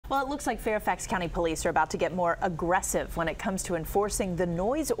Well, it looks like Fairfax County police are about to get more aggressive when it comes to enforcing the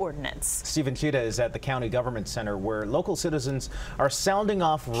noise ordinance. Stephen Cheetah is at the County Government Center where local citizens are sounding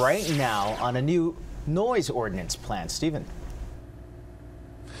off right now on a new noise ordinance plan. Stephen.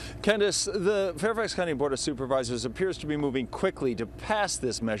 Candace, the Fairfax County Board of Supervisors appears to be moving quickly to pass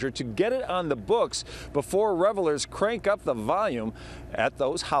this measure to get it on the books before revelers crank up the volume at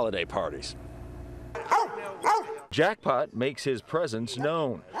those holiday parties. Jackpot makes his presence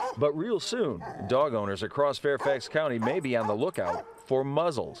known, but real soon, dog owners across Fairfax County may be on the lookout for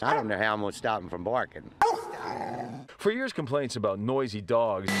muzzles. I don't know how I'm going to stop him from barking. For years, complaints about noisy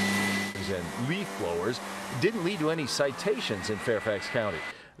dogs and leaf blowers didn't lead to any citations in Fairfax County.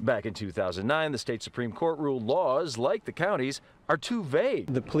 Back in 2009, the state Supreme Court ruled laws, like the county's, are too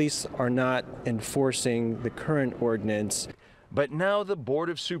vague. The police are not enforcing the current ordinance. But now the Board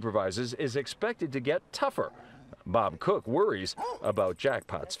of Supervisors is expected to get tougher. Bob Cook worries about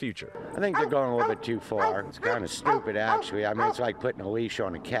Jackpot's future. I think they're going a little bit too far. It's kind of stupid, actually. I mean, it's like putting a leash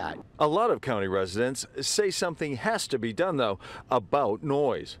on a cat. A lot of county residents say something has to be done, though, about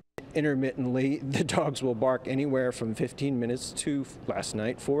noise. Intermittently, the dogs will bark anywhere from 15 minutes to, last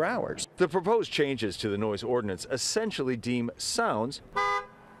night, 4 hours. The proposed changes to the noise ordinance essentially deem sounds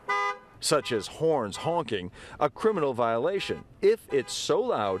such as horns honking a criminal violation if it's so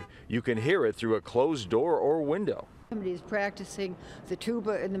loud you can hear it through a closed door or window. Somebody's practicing the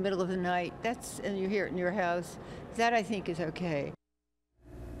tuba in the middle of the night, and you hear it in your house, that I think is okay.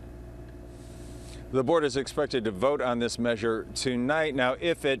 The board is expected to vote on this measure tonight. Now,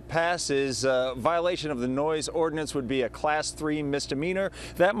 if it passes, violation of the noise ordinance would be a Class 3 misdemeanor.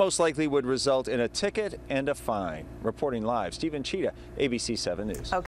 That most likely would result in a ticket and a fine. Reporting live, Stephen Cheetah, ABC 7 News.